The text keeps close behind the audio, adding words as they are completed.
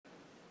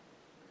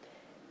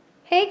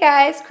Hey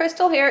guys,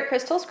 Crystal here at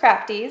Crystal's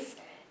Crafties.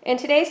 In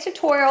today's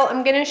tutorial,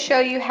 I'm going to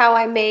show you how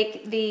I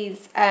make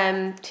these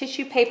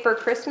tissue paper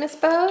Christmas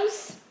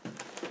bows.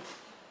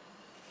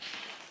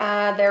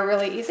 They're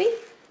really easy,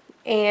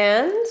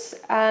 and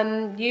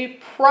you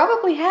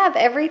probably have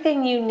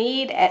everything you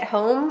need at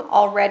home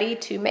already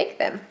to make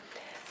them.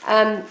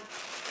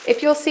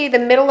 If you'll see, the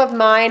middle of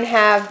mine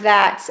have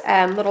that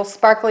little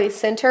sparkly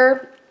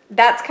center.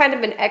 That's kind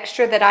of an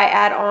extra that I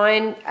add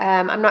on.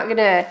 I'm not going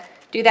to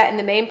do that in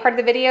the main part of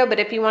the video, but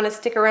if you want to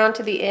stick around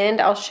to the end,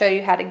 I'll show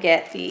you how to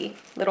get the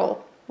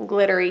little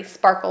glittery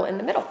sparkle in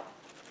the middle.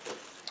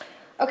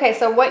 Okay,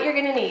 so what you're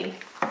going to need,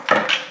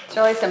 it's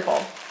really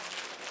simple.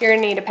 You're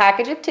going to need a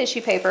package of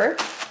tissue paper,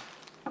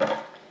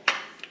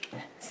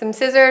 some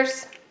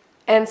scissors,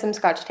 and some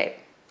Scotch tape.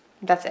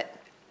 That's it.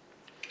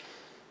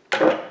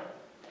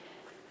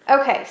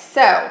 Okay,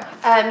 so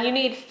you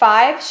need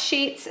 5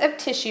 sheets of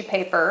tissue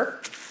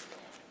paper,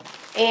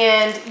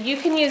 and you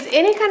can use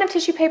any kind of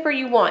tissue paper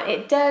you want.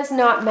 It does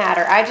not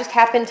matter. I just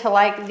happen to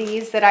like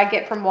these that I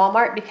get from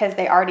Walmart because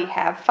they already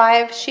have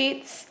 5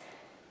 sheets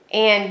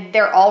and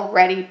they're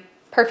already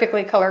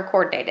perfectly color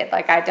coordinated.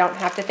 Like, I don't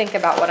have to think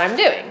about what I'm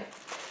doing.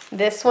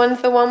 This one's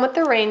the one with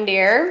the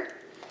reindeer.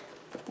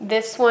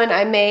 This one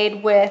I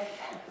made with,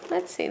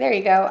 let's see, there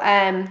you go,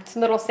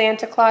 some little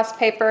Santa Claus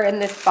paper,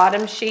 and this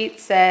bottom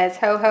sheet says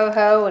ho ho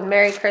ho and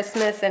Merry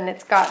Christmas, and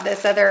it's got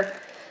this other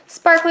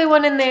sparkly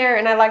one in there,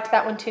 and I liked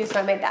that one too, so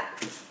I made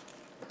that.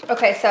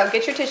 Okay, so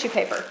get your tissue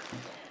paper.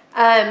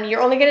 You're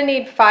only going to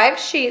need 5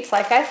 sheets,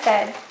 like I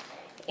said,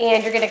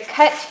 and you're going to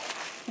cut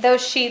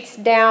those sheets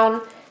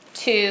down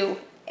to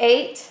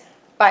 8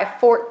 by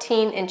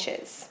 14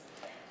 inches.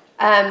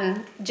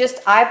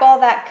 Just eyeball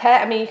that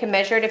cut. I mean, you can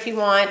measure it if you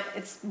want.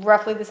 It's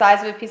roughly the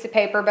size of a piece of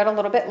paper, but a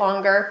little bit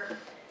longer.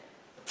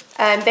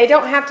 They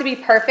don't have to be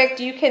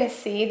perfect. You can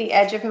see the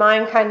edge of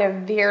mine kind of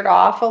veered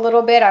off a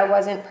little bit. I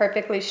wasn't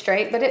perfectly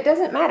straight, but it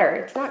doesn't matter.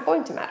 It's not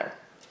going to matter.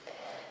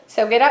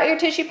 So get out your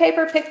tissue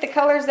paper, pick the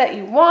colors that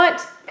you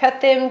want,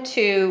 cut them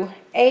to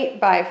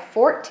 8 by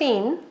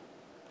 14,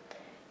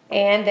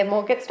 and then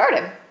we'll get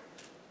started.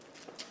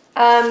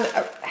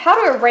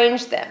 How to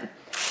arrange them.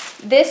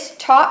 This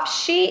top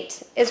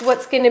sheet is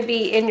what's going to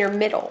be in your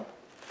middle.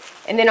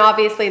 And then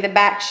obviously the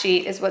back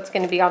sheet is what's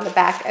going to be on the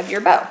back of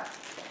your bow.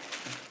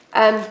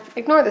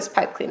 Ignore this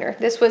pipe cleaner.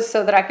 This was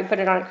so that I could put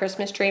it on a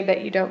Christmas tree,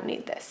 but you don't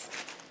need this.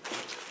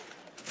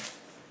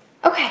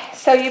 Okay,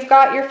 so you've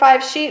got your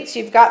 5 sheets.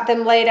 You've got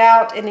them laid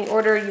out in the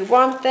order you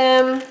want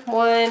them.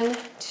 1,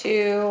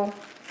 2,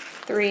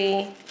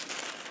 3,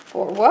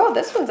 4. Whoa,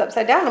 this one's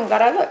upside down. I'm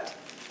glad I looked.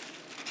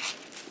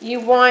 You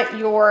want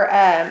your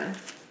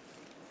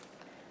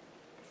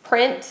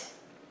print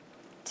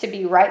to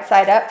be right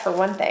side up for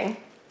one thing.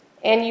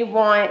 And you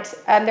want,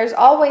 there's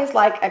always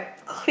like a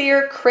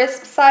clear,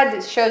 crisp side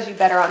that shows you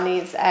better on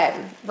these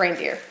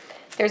reindeer.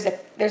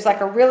 There's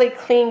like a really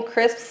clean,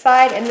 crisp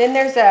side, and then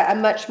there's a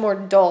much more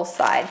dull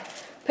side.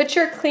 Put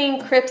your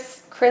clean,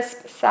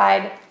 crisp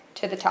side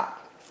to the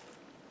top.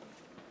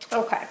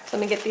 Okay, so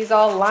let me get these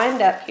all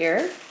lined up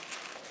here.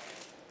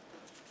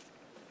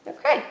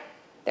 Okay,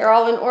 they're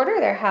all in order.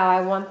 They're how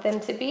I want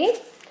them to be.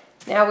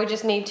 Now we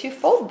just need to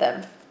fold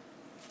them.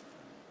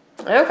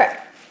 Okay,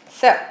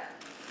 so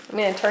I'm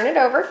going to turn it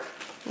over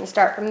and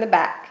start from the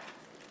back.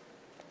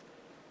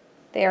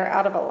 They are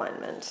out of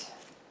alignment.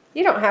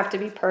 You don't have to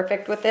be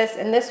perfect with this,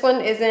 and this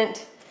one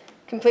isn't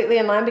completely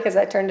in line because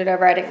I turned it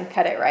over. I didn't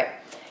cut it right.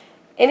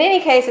 In any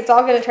case, it's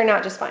all going to turn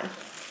out just fine.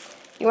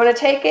 You want to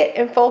take it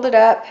and fold it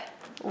up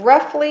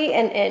roughly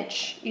an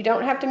inch. You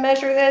don't have to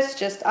measure this,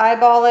 just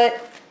eyeball it.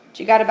 But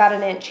you got about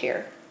an inch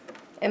here,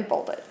 and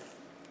fold it.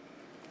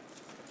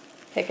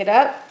 Pick it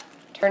up,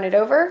 turn it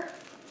over,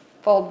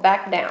 fold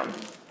back down.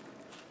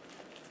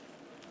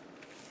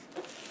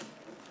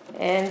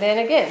 And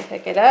then again,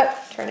 pick it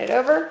up, turn it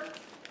over,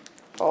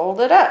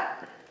 fold it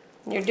up.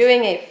 You're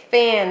doing a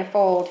fan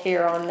fold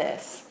here on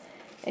this.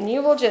 And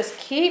you will just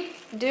keep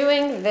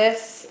doing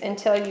this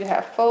until you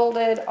have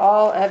folded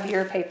all of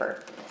your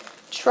paper.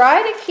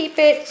 Try to keep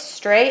it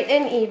straight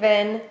and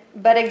even,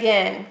 but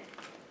again,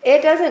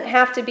 it doesn't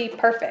have to be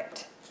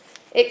perfect.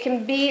 It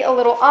can be a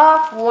little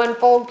off. One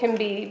fold can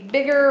be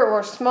bigger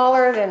or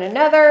smaller than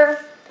another.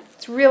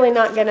 It's really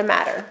not going to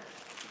matter.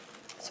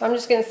 So I'm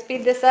just going to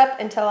speed this up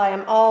until I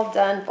am all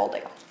done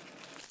folding.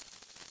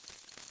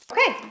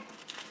 Okay,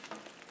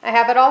 I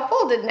have it all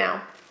folded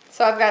now.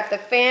 So I've got the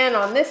fan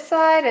on this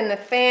side and the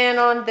fan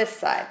on this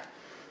side.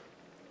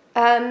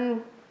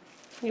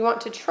 You want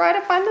to try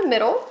to find the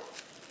middle.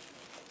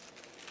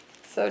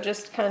 So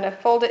just kind of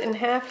fold it in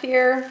half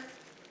here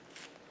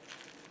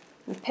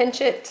and pinch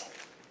it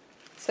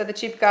so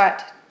that you've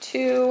got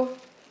 2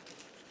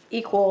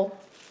 equal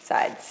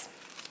sides.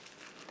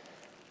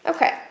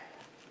 Okay.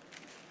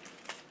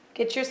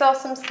 Get yourself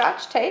some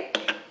Scotch tape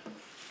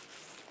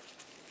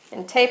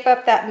and tape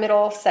up that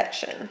middle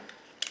section.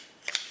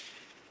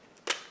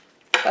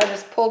 So I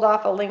just pulled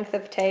off a length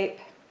of tape.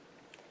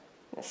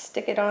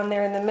 Stick it on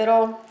there in the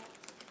middle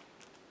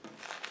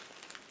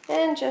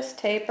and just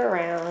tape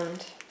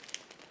around.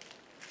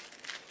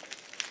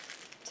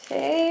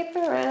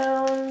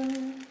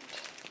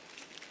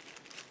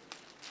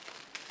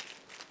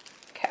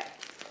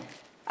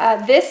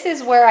 This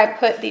is where I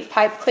put the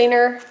pipe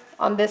cleaner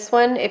on this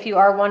one. If you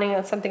are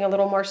wanting something a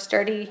little more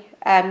sturdy,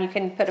 you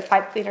can put a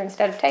pipe cleaner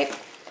instead of tape.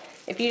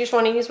 If you just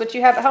want to use what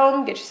you have at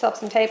home, get yourself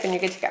some tape and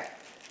you're good to go.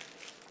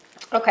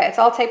 Okay, it's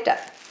all taped up.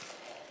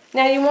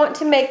 Now you want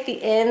to make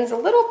the ends a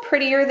little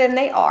prettier than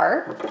they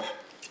are.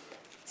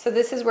 So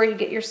this is where you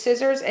get your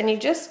scissors and you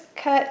just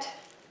cut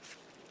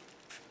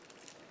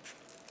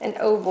an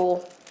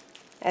oval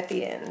at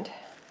the end.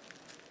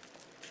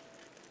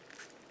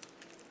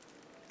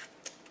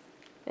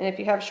 And if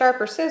you have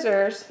sharper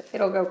scissors,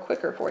 it'll go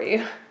quicker for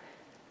you.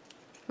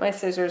 My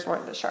scissors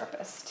weren't the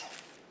sharpest.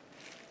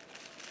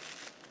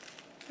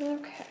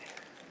 Okay.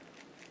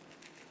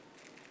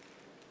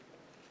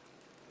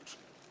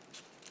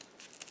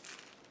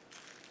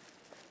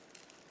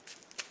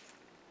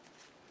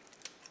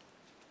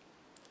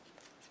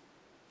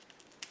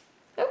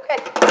 Okay.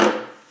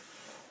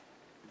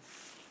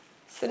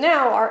 So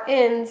now our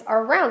ends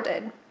are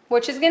rounded,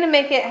 which is going to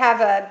make it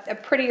have a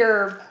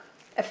prettier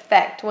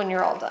effect when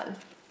you're all done.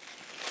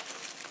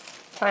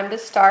 Time to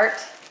start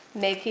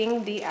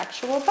making the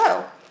actual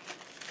bow.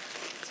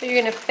 So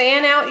you're going to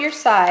fan out your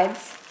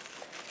sides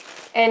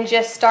and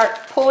just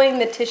start pulling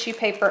the tissue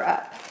paper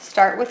up.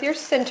 Start with your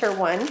center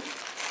one.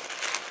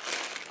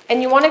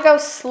 And you want to go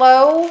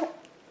slow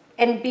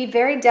and be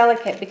very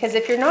delicate, because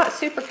if you're not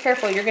super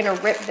careful, you're going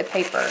to rip the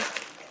paper.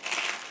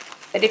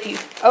 But if you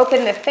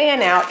open the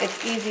fan out,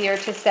 it's easier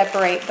to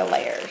separate the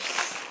layers.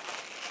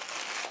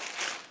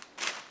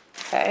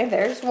 Okay,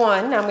 there's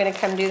one. Now I'm going to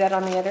come do that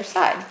on the other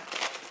side.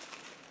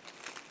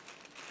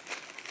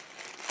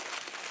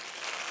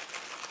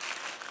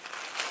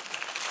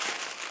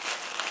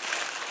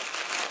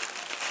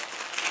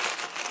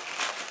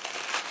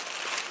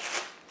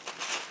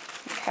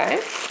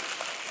 Okay.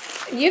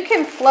 You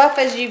can fluff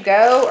as you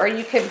go, or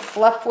you can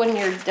fluff when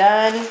you're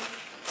done.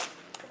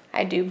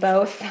 I do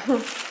both.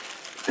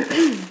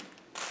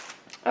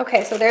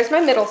 Okay, so there's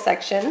my middle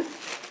section.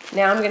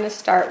 Now I'm going to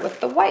start with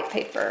the white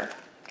paper.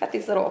 Got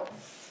these little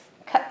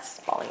cuts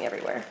falling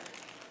everywhere.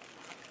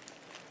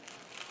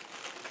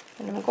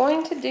 And I'm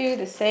going to do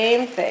the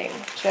same thing.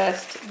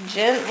 Just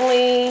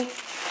gently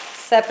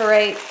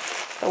separate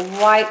the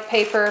white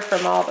paper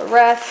from all the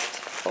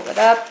rest. Pull it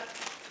up.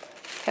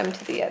 Come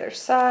to the other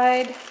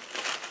side.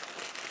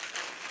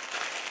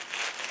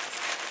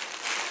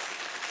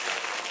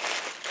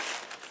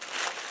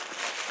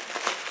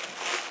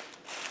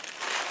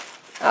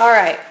 All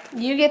right,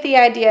 you get the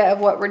idea of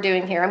what we're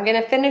doing here. I'm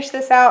going to finish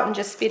this out and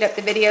just speed up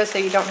the video so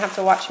you don't have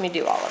to watch me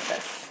do all of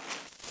this.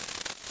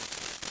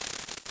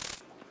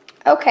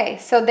 Okay,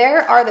 so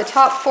there are the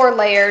top 4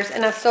 layers,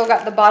 and I've still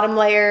got the bottom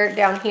layer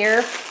down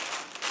here.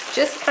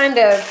 Just kind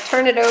of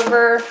turn it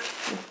over and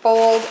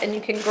fold, and you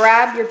can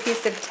grab your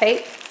piece of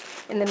tape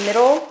in the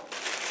middle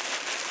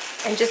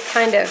and just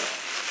kind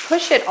of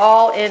push it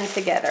all in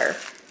together.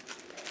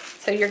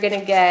 So you're going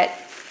to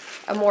get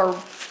a more,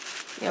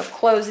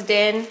 closed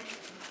in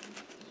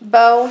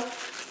bow,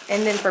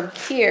 and then from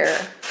here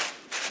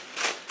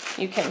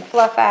you can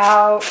fluff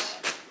out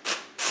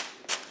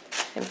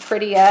and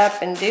pretty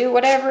up and do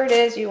whatever it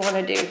is you want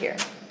to do here.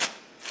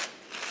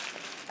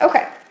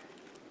 Okay,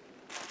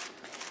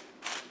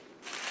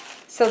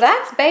 so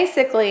that's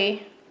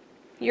basically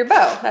your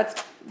bow.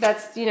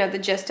 That's the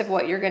gist of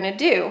what you're going to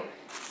do.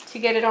 To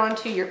get it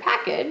onto your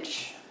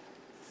package,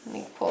 let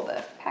me pull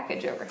the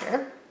package over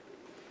here.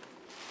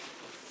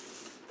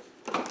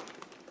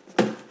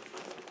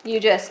 You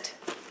just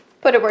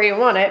put it where you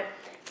want it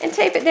and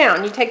tape it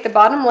down. You take the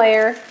bottom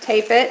layer,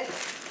 tape it,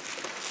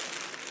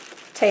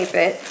 tape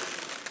it,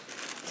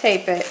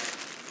 tape it,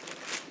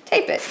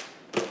 tape it.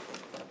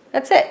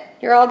 That's it.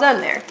 You're all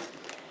done there.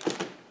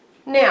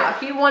 Now,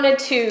 if you wanted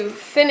to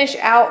finish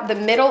out the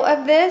middle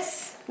of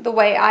this the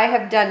way I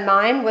have done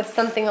mine, with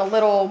something a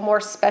little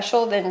more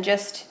special than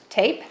just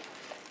tape,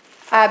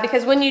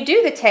 because when you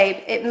do the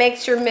tape, it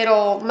makes your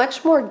middle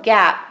much more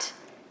gapped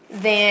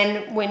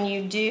than when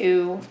you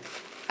do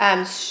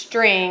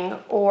string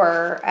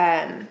or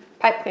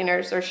pipe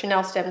cleaners or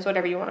Chanel stems,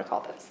 whatever you want to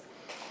call those.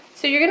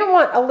 So you're going to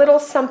want a little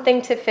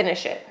something to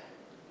finish it.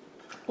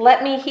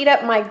 Let me heat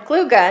up my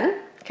glue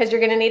gun, because you're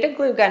going to need a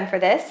glue gun for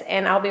this,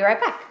 and I'll be right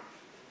back.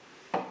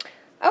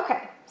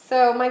 Okay,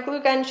 so my glue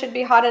gun should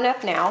be hot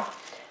enough now.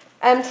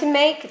 To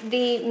make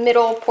the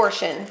middle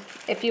portion,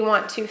 if you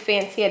want to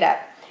fancy it up,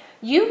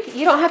 you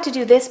don't have to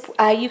do this.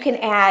 You can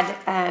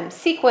add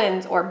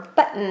sequins or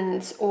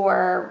buttons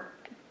or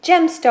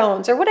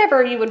gemstones or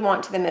whatever you would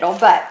want to the middle,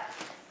 but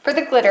for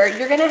the glitter,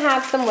 you're going to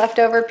have some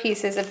leftover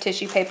pieces of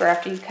tissue paper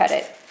after you cut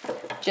it.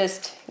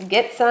 Just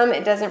get some.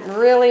 It doesn't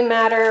really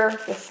matter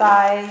the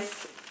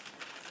size.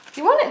 If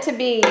you want it to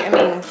be,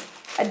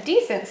 a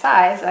decent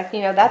size, like,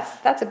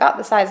 that's about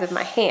the size of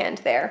my hand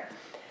there.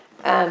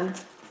 And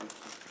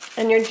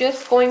you're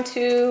just going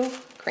to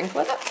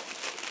crinkle it up.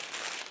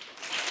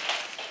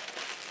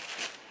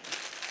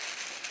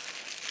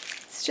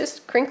 It's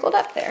just crinkled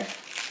up there.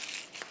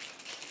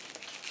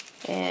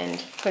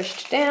 And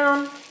pushed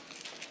down.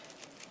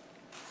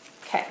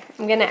 Okay,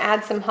 I'm going to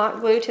add some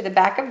hot glue to the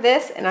back of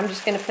this, and I'm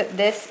just going to put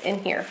this in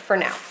here for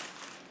now.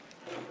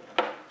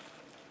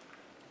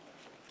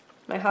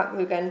 my hot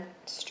glue gun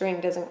string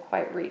doesn't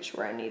quite reach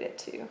where I need it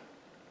to.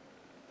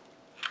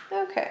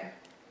 Okay,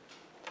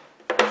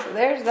 so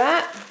there's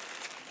that.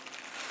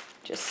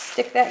 Just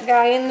stick that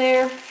guy in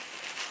there,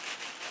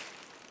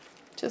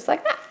 just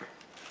like that.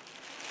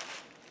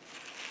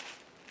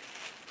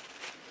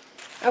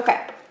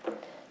 Okay,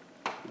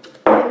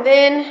 and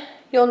then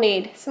you'll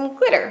need some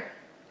glitter.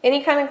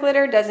 Any kind of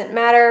glitter, doesn't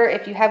matter.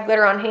 If you have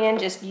glitter on hand,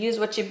 just use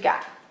what you've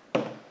got.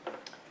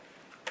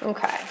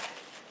 Okay,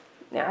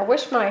 now I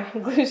wish my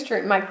glue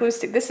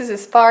stick, this is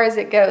as far as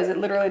it goes. It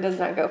literally does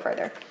not go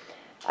further.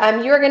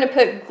 You're gonna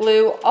put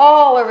glue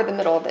all over the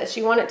middle of this.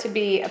 You want it to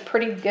be a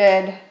pretty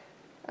good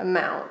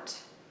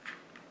amount.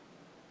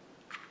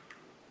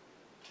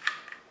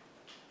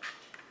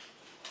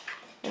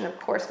 And of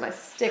course my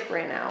stick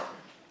ran out.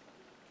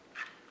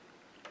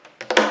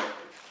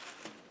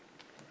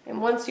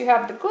 And once you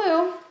have the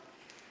glue,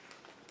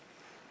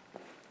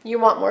 you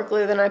want more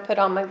glue than I put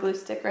on. My glue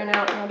stick ran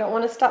out and I don't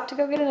want to stop to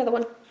go get another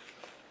one.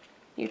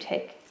 You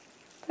take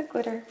the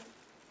glitter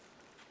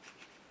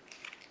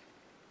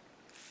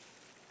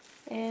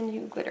and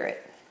you glitter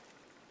it.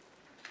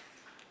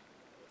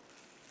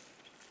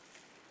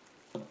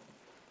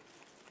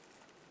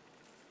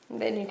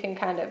 And then you can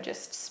kind of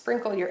just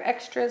sprinkle your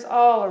extras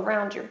all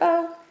around your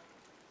bow.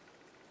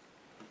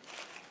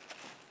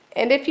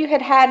 And if you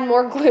had had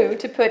more glue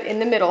to put in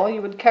the middle,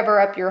 you would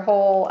cover up your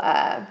whole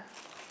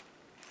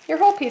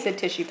piece of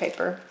tissue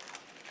paper.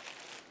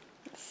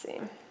 Let's see.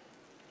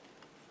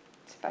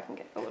 See if I can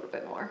get a little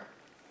bit more.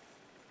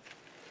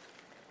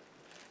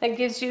 That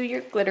gives you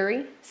your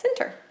glittery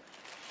center.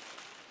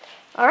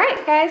 All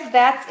right, guys,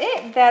 that's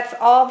it. That's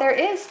all there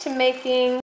is to making